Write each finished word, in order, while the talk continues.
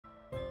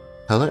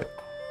Hello,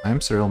 I'm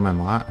Cyril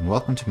Memoir and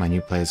welcome to my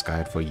new player's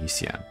guide for Yi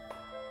Xian.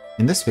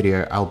 In this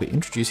video, I'll be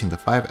introducing the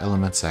Five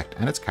Elements Sect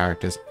and its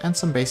characters and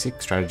some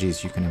basic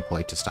strategies you can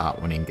employ to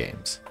start winning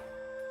games.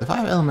 The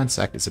Five Elements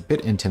Sect is a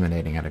bit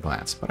intimidating at a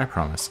glance, but I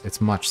promise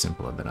it's much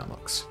simpler than it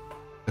looks.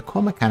 The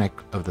core mechanic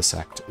of the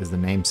sect is the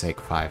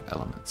namesake 5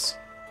 elements.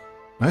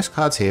 Most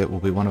cards here will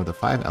be one of the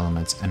 5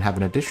 elements and have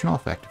an additional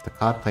effect if the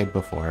card played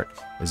before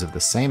it is of the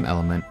same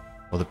element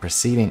or the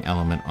preceding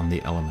element on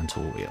the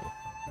elemental wheel.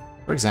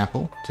 For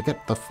example, to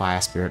get the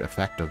Fire Spirit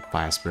effect of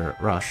Fire Spirit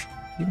Rush,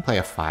 you can play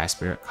a Fire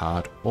Spirit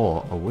card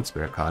or a Wood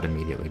Spirit card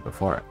immediately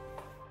before it.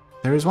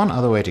 There is one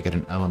other way to get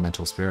an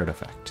Elemental Spirit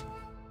effect.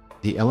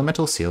 The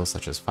elemental seals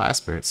such as Fire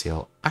Spirit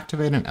Seal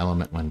activate an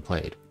element when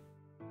played.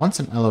 Once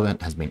an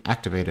element has been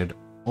activated,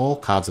 all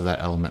cards of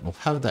that element will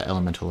have that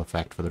elemental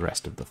effect for the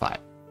rest of the fight.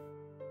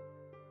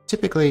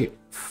 Typically,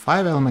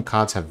 5 element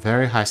cards have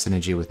very high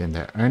synergy within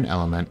their own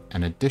element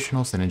and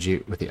additional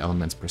synergy with the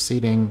elements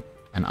preceding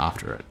and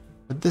after it,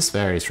 but this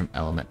varies from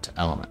element to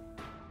element.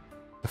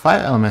 The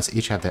 5 elements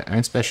each have their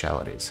own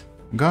specialities.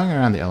 Going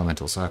around the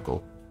elemental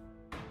circle,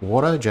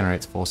 water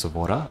generates force of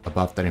water, a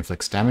buff that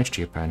inflicts damage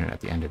to your opponent at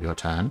the end of your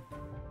turn.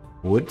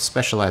 Wood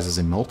specializes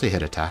in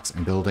multi-hit attacks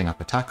and building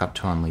up attack up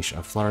to unleash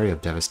a flurry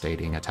of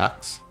devastating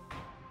attacks.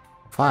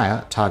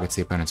 Fire targets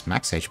the opponent's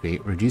max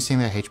HP, reducing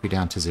their HP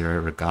down to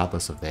 0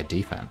 regardless of their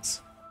defense.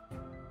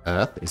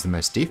 Earth is the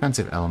most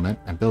defensive element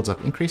and builds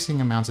up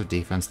increasing amounts of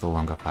defense the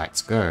longer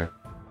fights go.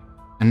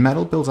 And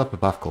Metal builds up a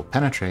buff called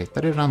Penetrate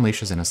that it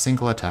unleashes in a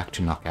single attack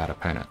to knock out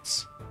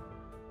opponents.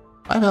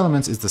 5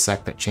 Elements is the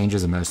sect that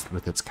changes the most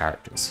with its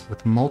characters,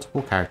 with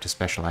multiple characters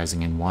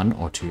specializing in 1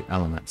 or 2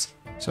 elements,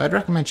 so I'd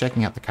recommend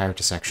checking out the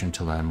character section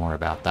to learn more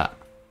about that.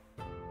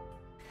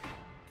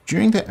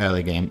 During the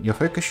early game, your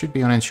focus should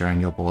be on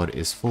ensuring your board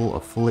is full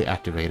of fully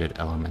activated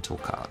elemental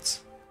cards.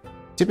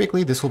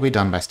 Typically, this will be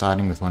done by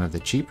starting with one of the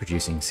chi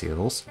producing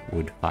seals,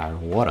 wood, fire, or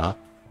water,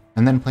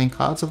 and then playing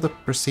cards of the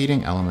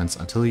preceding elements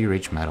until you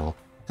reach metal,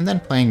 and then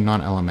playing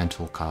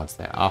non-elemental cards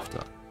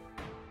thereafter.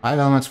 5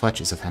 Elements Fletch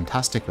is a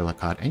fantastic filler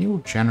card and you will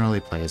generally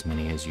play as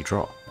many as you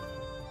draw.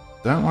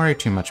 Don't worry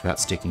too much about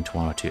sticking to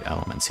 1 or 2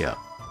 elements here.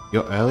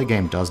 Your early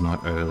game does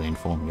not overly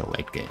inform your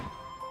late game.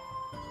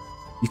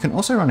 You can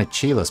also run a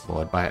chi-less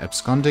board by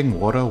absconding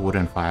water, wood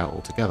and fire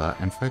altogether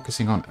and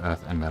focusing on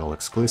earth and metal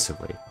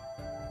exclusively.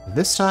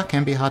 This style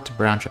can be hard to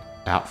branch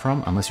out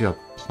from unless you are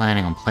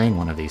planning on playing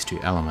one of these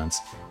 2 elements,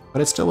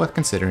 but it's still worth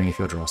considering if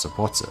your draw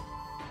supports it.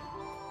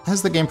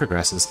 As the game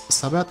progresses,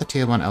 sub out the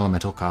tier 1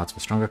 elemental cards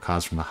for stronger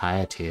cards from the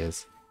higher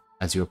tiers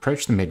as you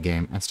approach the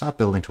mid-game and start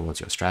building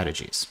towards your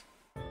strategies.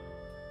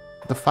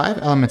 The 5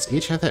 elements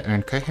each have their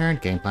own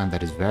coherent game plan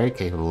that is very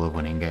capable of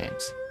winning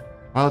games.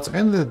 While it's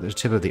only the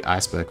tip of the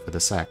iceberg for the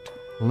sect,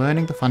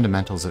 learning the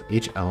fundamentals of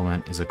each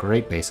element is a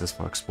great basis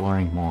for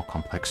exploring more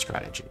complex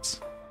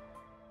strategies.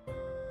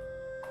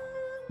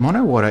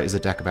 Mono Water is a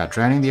deck about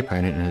drowning the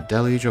opponent in a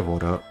deluge of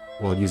water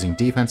while using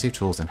defensive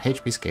tools and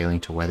HP scaling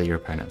to weather your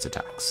opponent's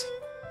attacks.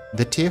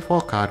 The tier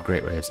 4 card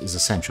Great Waves is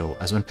essential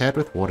as when paired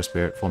with Water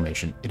Spirit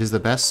formation, it is the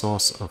best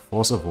source of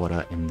force of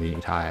water in the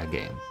entire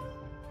game.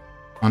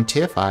 On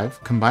tier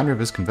 5, Combined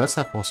Rivers converts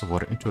that force of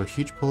water into a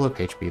huge pool of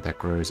HP that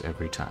grows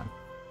every turn.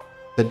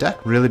 The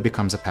deck really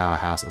becomes a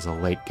powerhouse as a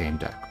late game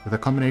deck, with a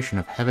combination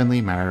of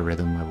Heavenly Marrow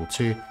Rhythm level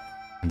 2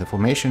 and the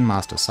Formation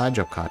Master side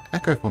job card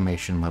Echo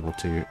Formation level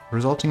 2,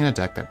 resulting in a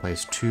deck that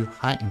plays 2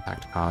 high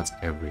impact cards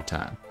every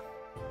turn.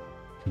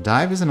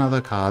 Dive is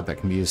another card that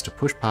can be used to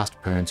push past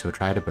opponents who are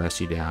trying to burst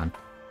you down,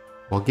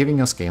 while giving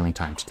your scaling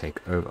time to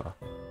take over.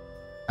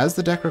 As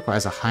the deck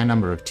requires a high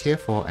number of tier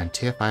 4 and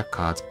tier 5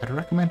 cards, I'd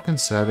recommend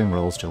conserving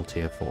rolls till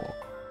tier 4.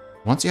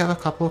 Once you have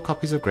a couple of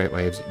copies of Great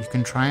Waves, you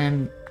can try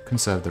and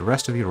conserve the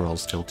rest of your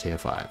rolls till tier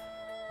 5.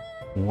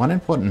 One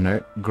important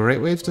note,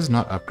 Great Waves does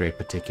not upgrade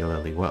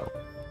particularly well.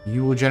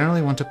 You will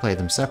generally want to play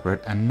them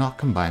separate and not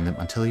combine them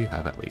until you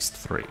have at least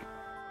 3.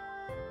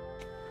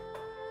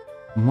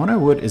 Mono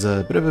Wood is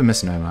a bit of a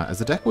misnomer as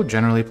the deck will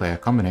generally play a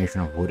combination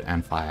of wood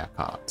and fire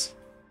cards.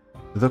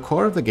 The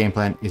core of the game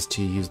plan is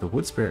to use the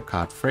Wood Spirit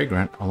card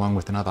Fragrant along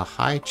with another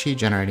high chi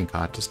generating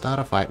card to start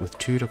a fight with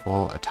 2 to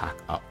 4 attack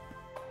up.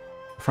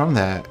 From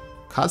there,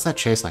 cards that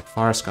chase like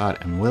Forest Guard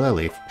and Willow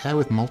Leaf pair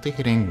with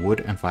multi-hitting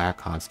wood and fire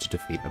cards to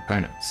defeat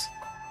opponents.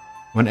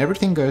 When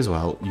everything goes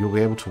well, you'll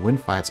be able to win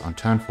fights on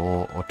turn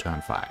 4 or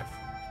turn 5.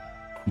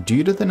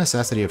 Due to the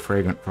necessity of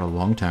Fragrant for a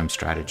long-term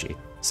strategy,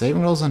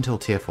 saving rolls until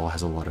tier 4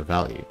 has a lot of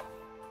value.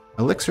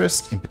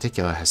 Elixirist in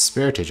particular has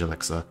Spiritage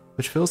Elixir,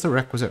 which fills the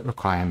requisite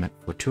requirement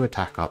for 2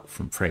 attack up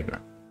from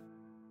Fragrant.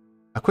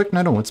 A quick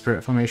note on Wood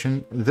Spirit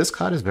formation, this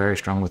card is very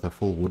strong with a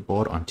full wood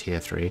board on tier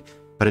 3,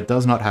 but it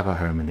does not have a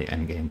home in the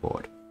endgame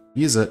board.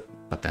 Use it,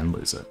 but then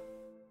lose it.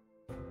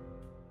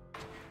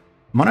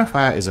 Mono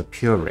Fire is a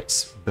pure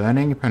race,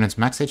 burning opponent's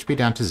max HP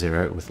down to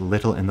 0 with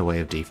little in the way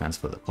of defense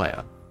for the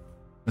player.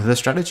 The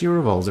strategy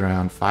revolves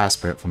around Fire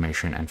Spirit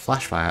formation and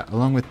Flash Fire,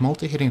 along with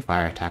multi-hitting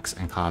fire attacks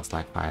and cards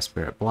like Fire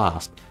Spirit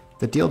Blast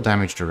that deal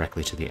damage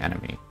directly to the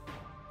enemy.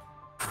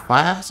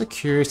 Fire has a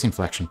curious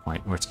inflection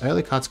point where its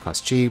early cards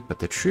cost chi, but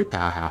the true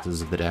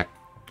powerhouses of the deck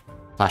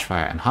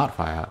Flashfire and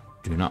Heartfire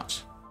do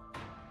not.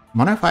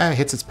 Monofire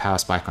hits its power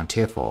spike on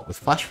tier 4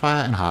 with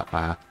Flashfire and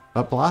Heartfire,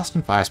 but Blast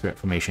and Fire Spirit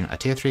Formation are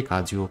tier 3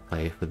 cards you will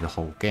play for the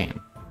whole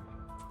game.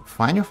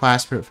 Find your Fire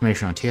Spirit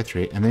Formation on tier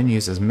 3 and then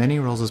use as many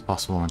rolls as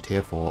possible on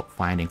tier 4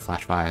 finding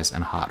Flashfires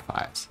and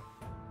Heartfires.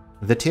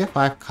 The tier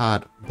 5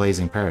 card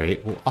Blazing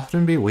Prairie will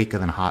often be weaker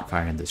than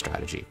Heartfire in this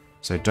strategy,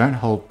 so don't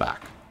hold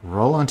back.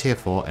 Roll on tier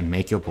 4 and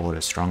make your board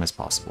as strong as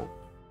possible.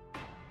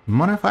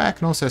 Monofire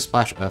can also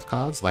splash Earth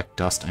cards like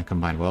Dust and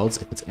Combined Worlds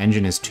if its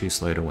engine is too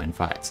slow to win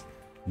fights.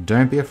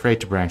 Don't be afraid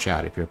to branch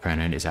out if your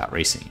opponent is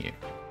outracing you.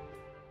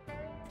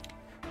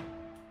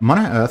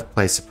 Mono Earth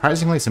plays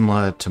surprisingly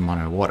similar to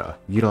Mono Water,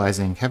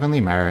 utilizing Heavenly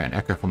Marrow and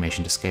Echo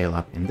Formation to scale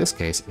up, in this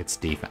case, its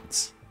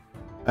defense.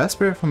 Earth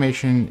Spirit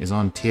Formation is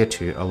on tier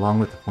 2 along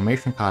with the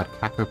formation card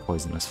Kako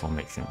Poisonous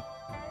Formation.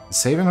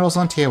 Saving rolls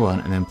on tier 1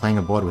 and then playing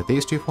a board with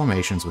these two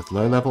formations with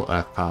low level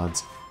Earth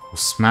cards will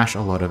smash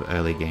a lot of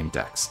early game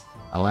decks,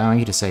 allowing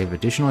you to save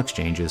additional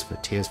exchanges for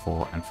tiers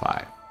 4 and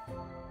 5.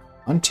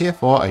 On tier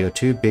 4 are your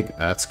two big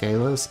Earth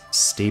scalers,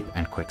 Steep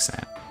and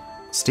Quicksand.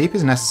 Steep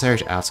is necessary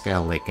to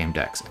outscale late game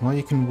decks, and while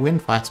you can win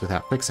fights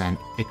without Quicksand,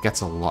 it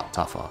gets a lot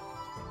tougher.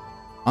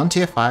 On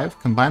tier 5,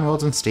 Combined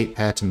Worlds and Steep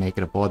pair to make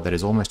it a board that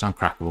is almost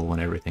uncrackable when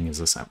everything is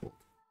assembled.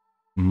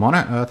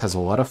 Mono Earth has a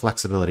lot of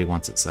flexibility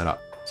once it's set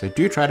up, so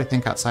do try to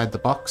think outside the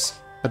box,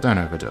 but don't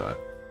overdo it.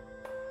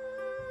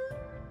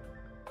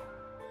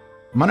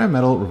 Mono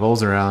Metal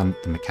revolves around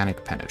the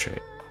mechanic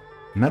Penetrate.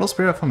 Metal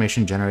Spirit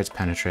Formation generates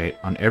Penetrate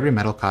on every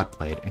metal card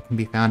played and can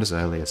be found as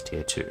early as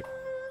tier 2.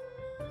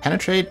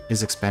 Penetrate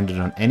is expended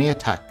on any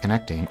attack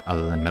connecting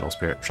other than Metal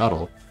Spirit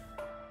Shuttle,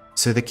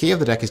 so the key of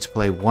the deck is to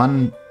play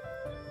one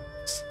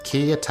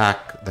key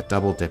attack that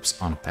double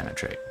dips on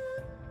Penetrate.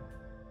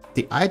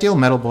 The ideal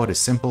metal board is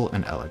simple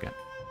and elegant.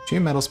 2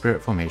 Metal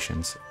Spirit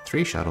Formations,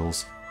 3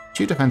 Shuttles,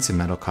 2 defensive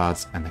metal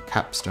cards, and the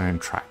Capstone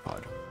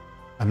Tripod.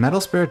 A Metal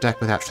Spirit deck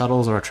without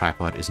Shuttles or a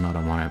Tripod is not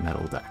a mono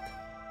metal deck.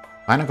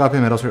 Find a copy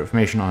of Metal Spirit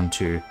Formation on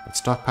 2, but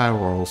stockpile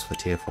rolls for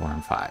tier 4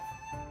 and 5.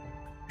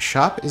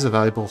 Sharp is a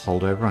valuable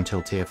holdover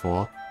until tier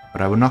 4,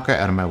 but I would not go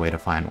out of my way to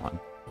find one.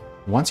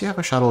 Once you have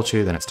a Shuttle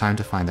 2, then it's time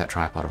to find that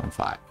Tripod on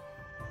 5.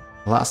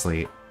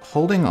 Lastly,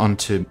 holding on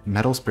to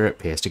Metal Spirit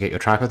Pierce to get your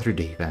Tripod through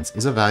defense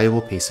is a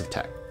valuable piece of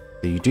tech,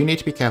 though you do need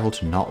to be careful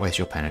to not waste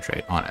your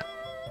Penetrate on it.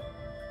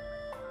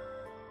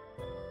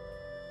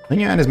 Yi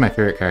Xian is my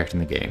favourite character in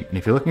the game, and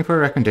if you're looking for a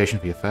recommendation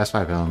for your first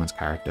 5 Elements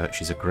character,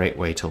 she's a great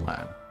way to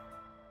learn.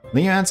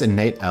 Yi Xian's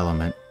innate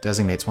element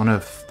designates one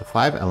of the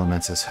 5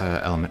 elements as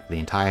her element for the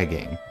entire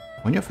game.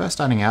 When you're first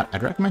starting out,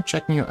 I'd recommend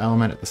checking your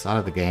element at the start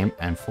of the game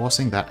and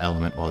forcing that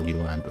element while you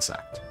learn the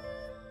sect.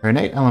 Her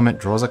innate element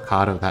draws a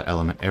card of that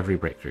element every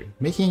breakthrough,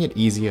 making it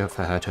easier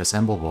for her to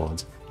assemble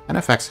boards and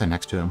affects her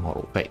next to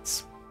Immortal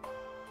Fates.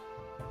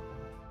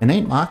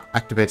 Innate Mark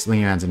activates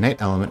Yi Xian's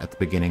innate element at the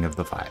beginning of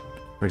the fight.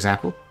 For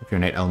example, if your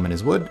innate element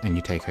is Wood and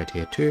you take her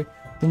tier 2,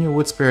 then your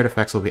Wood Spirit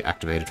effects will be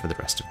activated for the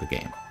rest of the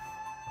game.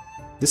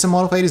 This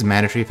Immortal Fate is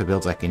mandatory for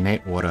builds like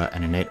Innate Water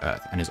and Innate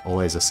Earth and is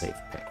always a safe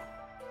pick.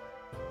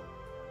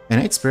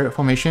 Innate Spirit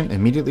Formation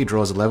immediately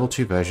draws a level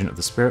 2 version of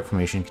the Spirit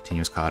Formation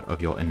continuous card of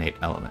your innate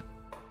element.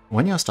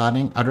 When you're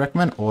starting, I'd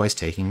recommend always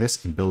taking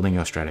this and building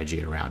your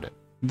strategy around it,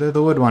 though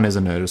the Wood one is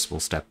a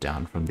noticeable step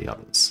down from the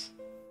others.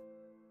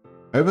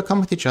 Overcome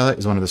with Each Other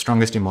is one of the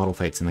strongest Immortal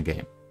Fates in the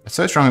game. It's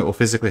so strong it will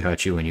physically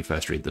hurt you when you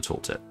first read the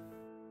tooltip.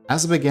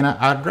 As a beginner,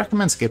 I'd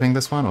recommend skipping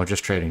this one or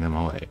just trading them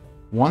away.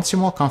 Once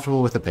you're more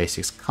comfortable with the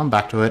basics, come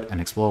back to it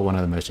and explore one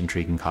of the most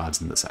intriguing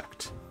cards in the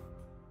sect.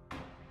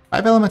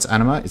 5 Elements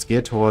Anima is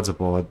geared towards a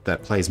board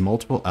that plays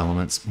multiple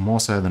elements more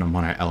so than a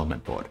mono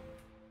element board.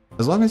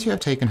 As long as you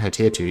have taken her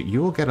tier 2,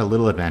 you will get a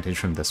little advantage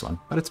from this one,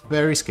 but it's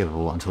very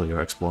skippable until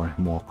you're exploring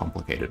more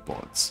complicated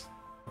boards.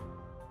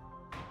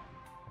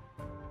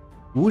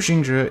 Wu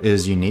Xingzhe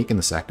is unique in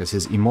the sect as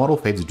his Immortal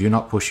Fates do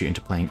not push you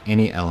into playing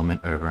any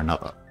element over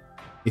another.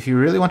 If you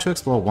really want to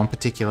explore one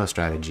particular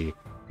strategy,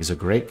 he's a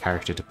great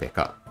character to pick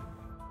up.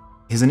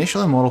 His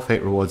initial Immortal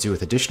Fate rewards you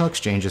with additional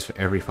exchanges for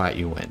every fight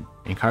you win,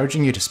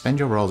 encouraging you to spend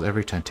your rolls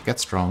every turn to get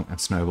strong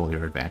and snowball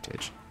your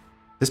advantage.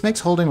 This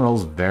makes holding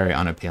rolls very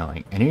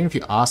unappealing, and even if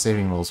you are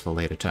saving rolls for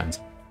later turns,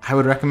 I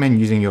would recommend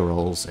using your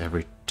rolls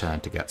every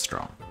turn to get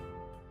strong.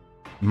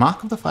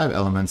 Mark of the 5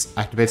 Elements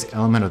activates the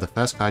element of the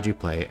first card you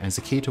play and is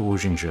the key to Wu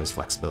Xingzhe's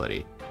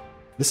flexibility.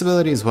 This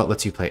ability is what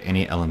lets you play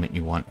any element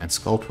you want and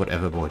sculpt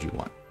whatever board you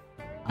want.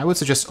 I would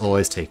suggest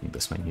always taking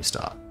this when you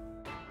start.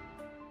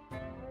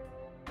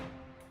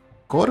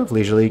 Court of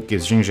Leisurely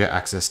gives Xingzhe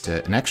access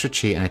to an extra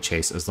chi and a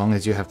chase as long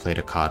as you have played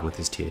a card with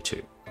his tier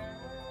 2.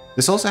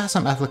 This also has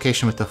some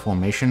application with the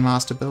Formation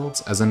Master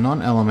builds as a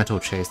non-elemental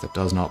chase that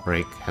does not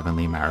break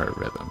Heavenly Marrow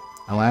Rhythm,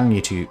 allowing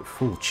you to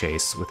full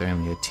chase with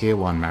only a tier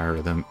 1 Marrow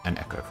Rhythm and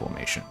Echo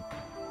Formation.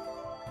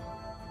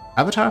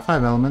 Avatar of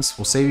 5 Elements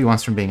will save you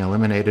once from being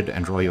eliminated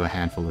and draw you a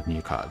handful of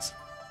new cards.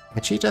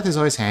 A cheat death is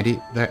always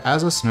handy, though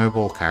as a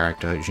snowball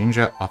character,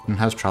 Xingzhe often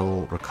has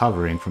trouble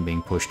recovering from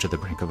being pushed to the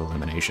brink of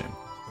elimination.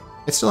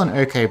 It's still an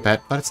okay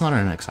bet, but it's not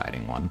an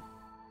exciting one.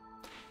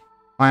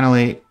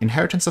 Finally,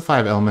 Inheritance of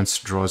Five Elements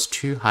draws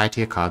 2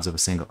 high-tier cards of a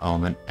single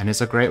element and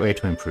is a great way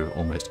to improve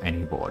almost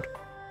any board.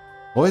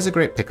 Always a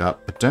great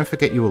pickup, but don't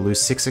forget you will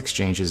lose 6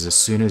 exchanges as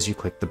soon as you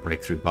click the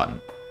breakthrough button.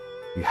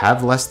 If you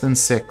have less than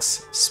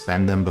 6,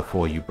 spend them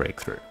before you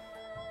break through.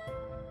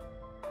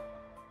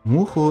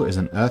 Wu is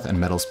an earth and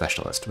metal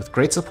specialist with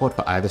great support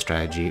for either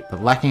strategy,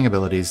 but lacking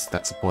abilities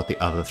that support the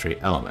other 3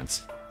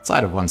 elements,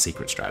 outside of one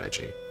secret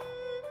strategy.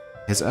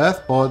 His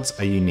earth boards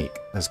are unique,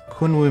 as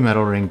Kunwu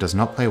Metal Ring does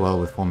not play well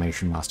with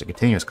Formation Master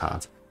Continuous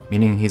cards,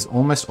 meaning he's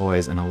almost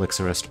always an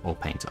elixirist or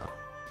painter.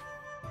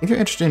 If you're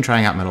interested in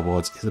trying out metal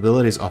boards, his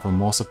abilities offer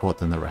more support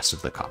than the rest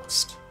of the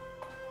cast.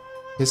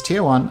 His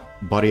tier 1,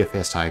 Body of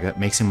Fierce Tiger,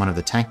 makes him one of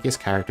the tankiest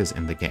characters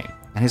in the game,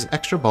 and his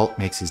extra bulk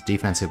makes his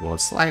defensive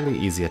board slightly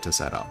easier to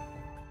set up.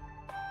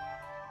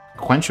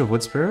 Quench of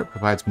Wood Spirit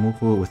provides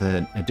Mufu with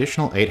an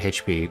additional 8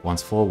 HP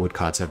once 4 wood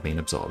cards have been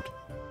absorbed.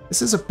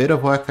 This is a bit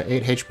of work for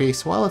 8 HP,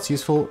 so while it's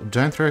useful,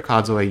 don't throw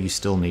cards away you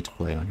still need to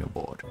play on your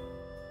board.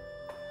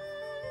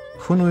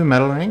 Kunwu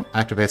Metal Ring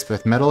activates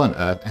both metal and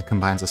earth and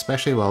combines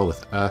especially well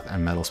with earth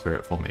and metal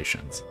spirit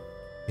formations.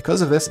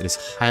 Because of this, it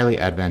is highly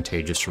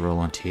advantageous to roll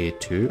on tier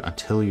 2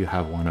 until you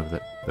have one of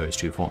those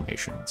 2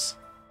 formations.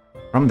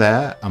 From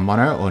there, a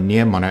mono or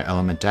near mono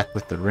element deck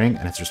with the ring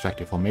and its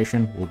respective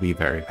formation will be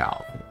very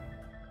powerful.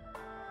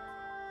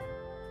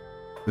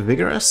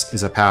 Vigorous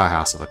is a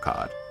powerhouse of a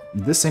card.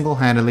 This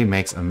single-handedly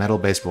makes a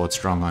metal-based board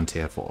strong on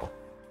tier 4.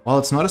 While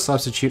it's not a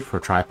substitute for a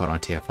tripod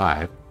on tier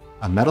 5,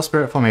 a metal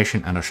spirit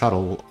formation and a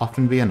shuttle will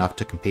often be enough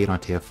to compete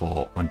on tier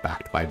 4 when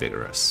backed by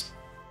Vigorous.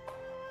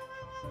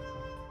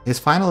 His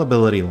final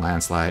ability,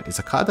 Landslide, is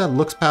a card that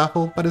looks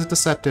powerful but is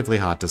deceptively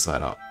hard to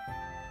set up.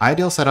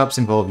 Ideal setups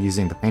involve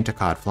using the painter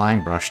card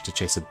Flying Brush to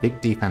chase a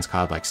big defense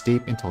card like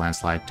Steep into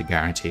Landslide to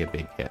guarantee a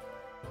big hit.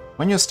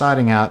 When you're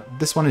starting out,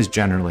 this one is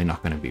generally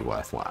not going to be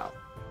worthwhile.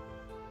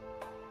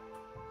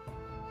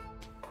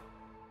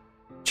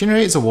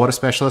 Shinrei is a water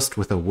specialist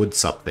with a wood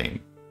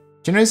sub-theme.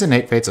 Shinrei's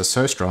innate fates are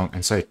so strong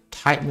and so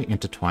tightly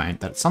intertwined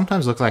that it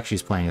sometimes looks like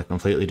she's playing a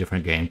completely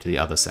different game to the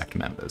other sect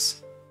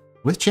members.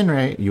 With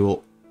Shinrei, you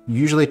will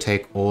usually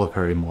take all of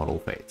her immortal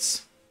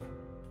fates.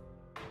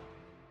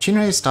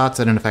 Shinrei starts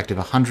at an effective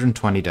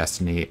 120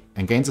 destiny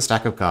and gains a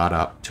stack of guard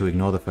up to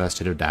ignore the first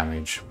hit of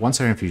damage once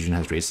her infusion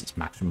has reached its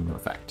maximum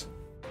effect.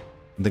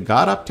 The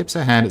guard up tips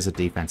her hand as a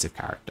defensive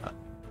character.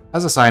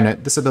 As a side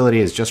note, this ability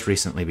has just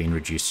recently been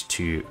reduced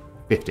to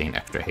 15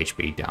 extra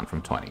HP down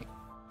from 20.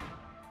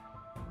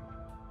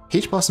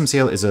 Peach Blossom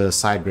Seal is a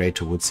side grade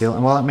to Wood Seal,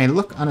 and while it may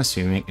look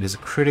unassuming, it is a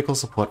critical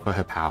support for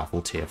her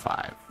powerful tier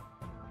 5.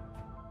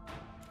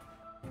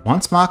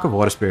 Once Mark of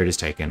Water Spirit is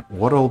taken,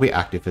 water will be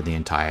active for the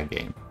entire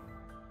game.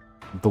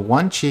 The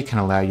 1 chi can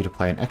allow you to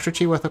play an extra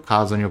chi worth of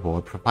cards on your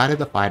board, provided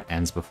the fight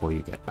ends before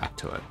you get back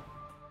to it.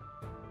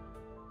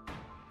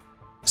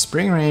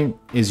 Spring Rain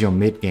is your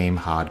mid-game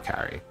hard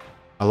carry.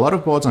 A lot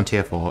of boards on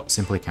tier 4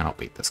 simply cannot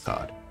beat this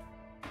card.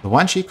 The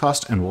 1 chi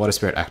cost and Water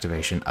Spirit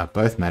activation are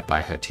both met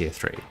by her tier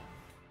 3.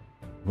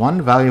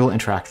 One valuable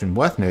interaction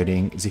worth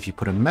noting is if you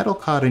put a metal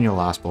card in your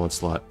last board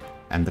slot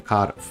and the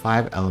card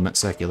 5 Element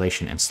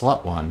Circulation in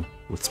slot 1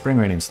 with Spring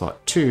Rain in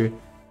slot 2,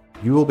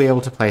 you will be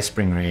able to play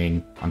Spring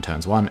Rain on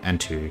turns 1 and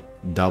 2,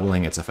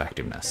 doubling its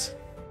effectiveness.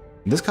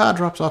 This card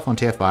drops off on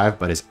tier 5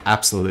 but is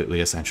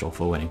absolutely essential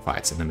for winning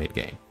fights in the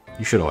mid-game.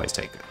 You should always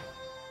take it.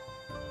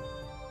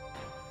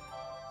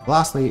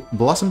 Lastly,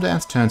 Blossom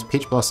Dance turns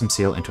Peach Blossom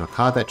Seal into a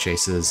card that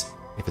chases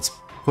if it's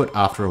put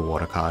after a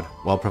water card,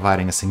 while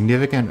providing a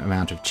significant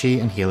amount of chi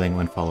and healing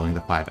when following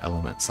the 5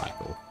 element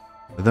cycle.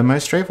 The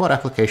most straightforward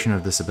application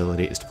of this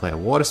ability is to play a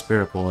Water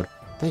Spirit board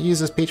that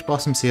uses Peach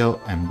Blossom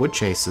Seal and Wood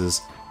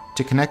Chasers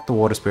to connect the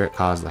Water Spirit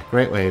cards like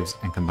Great Waves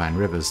and combine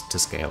Rivers to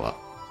scale up.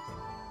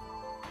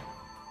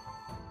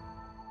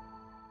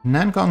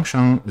 Nangong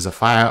Sheng is a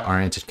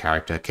fire-oriented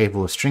character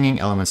capable of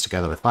stringing elements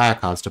together with fire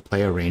cards to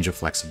play a range of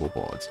flexible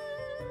boards.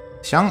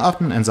 Xiang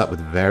often ends up with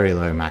very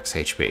low max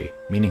HP,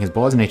 meaning his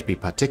boards need to be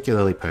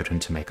particularly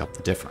potent to make up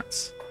the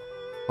difference.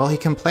 While he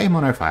can play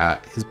mono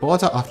fire, his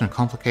boards are often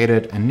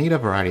complicated and need a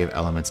variety of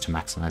elements to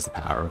maximize the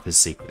power of his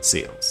secret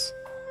seals.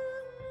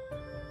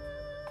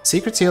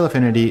 Secret Seal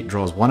Affinity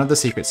draws one of the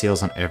secret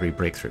seals on every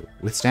breakthrough,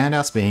 with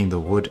standouts being the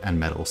wood and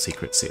metal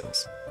secret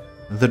seals.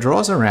 The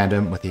draws are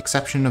random with the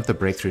exception of the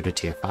breakthrough to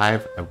tier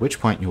 5, at which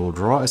point you will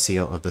draw a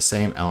seal of the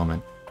same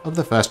element of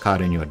the first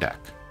card in your deck.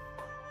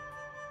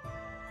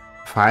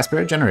 Fire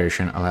Spirit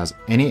Generation allows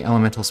any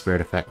elemental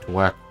spirit effect to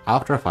work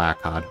after a fire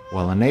card,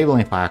 while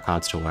enabling fire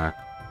cards to work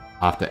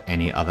after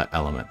any other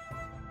element.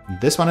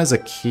 This one is a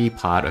key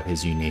part of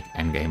his unique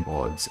endgame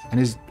boards, and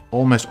is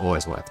almost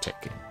always worth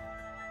taking.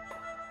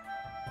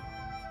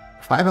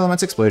 5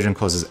 Elements Explosion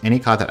causes any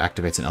card that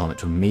activates an element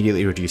to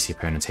immediately reduce the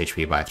opponent's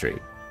HP by 3.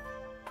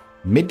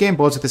 Mid-game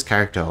boards with this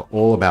character are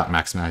all about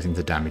maximizing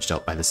the damage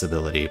dealt by this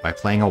ability by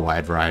playing a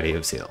wide variety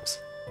of seals.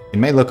 It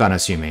may look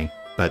unassuming,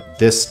 but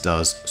this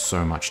does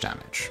so much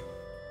damage.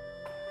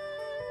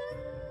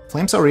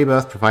 Flamesword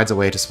Rebirth provides a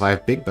way to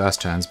survive big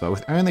burst turns, but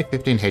with only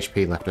 15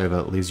 HP left over,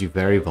 it leaves you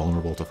very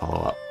vulnerable to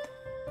follow up.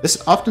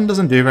 This often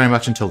doesn't do very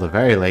much until the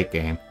very late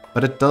game,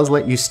 but it does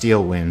let you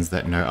steal wins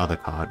that no other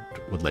card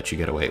would let you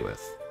get away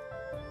with.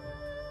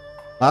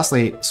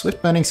 Lastly,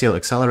 Swift Burning Seal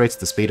accelerates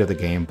the speed of the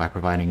game by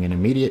providing an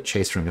immediate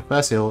chase from your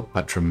first seal,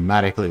 but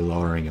dramatically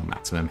lowering your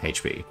maximum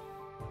HP.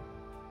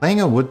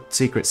 Playing a Wood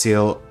Secret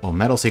Seal or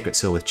Metal Secret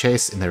Seal with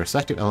Chase in their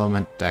respective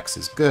element decks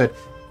is good,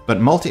 but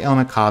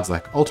multi-element cards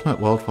like Ultimate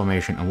World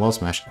Formation and World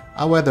Smash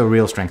are where the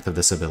real strength of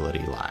this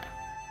ability lie.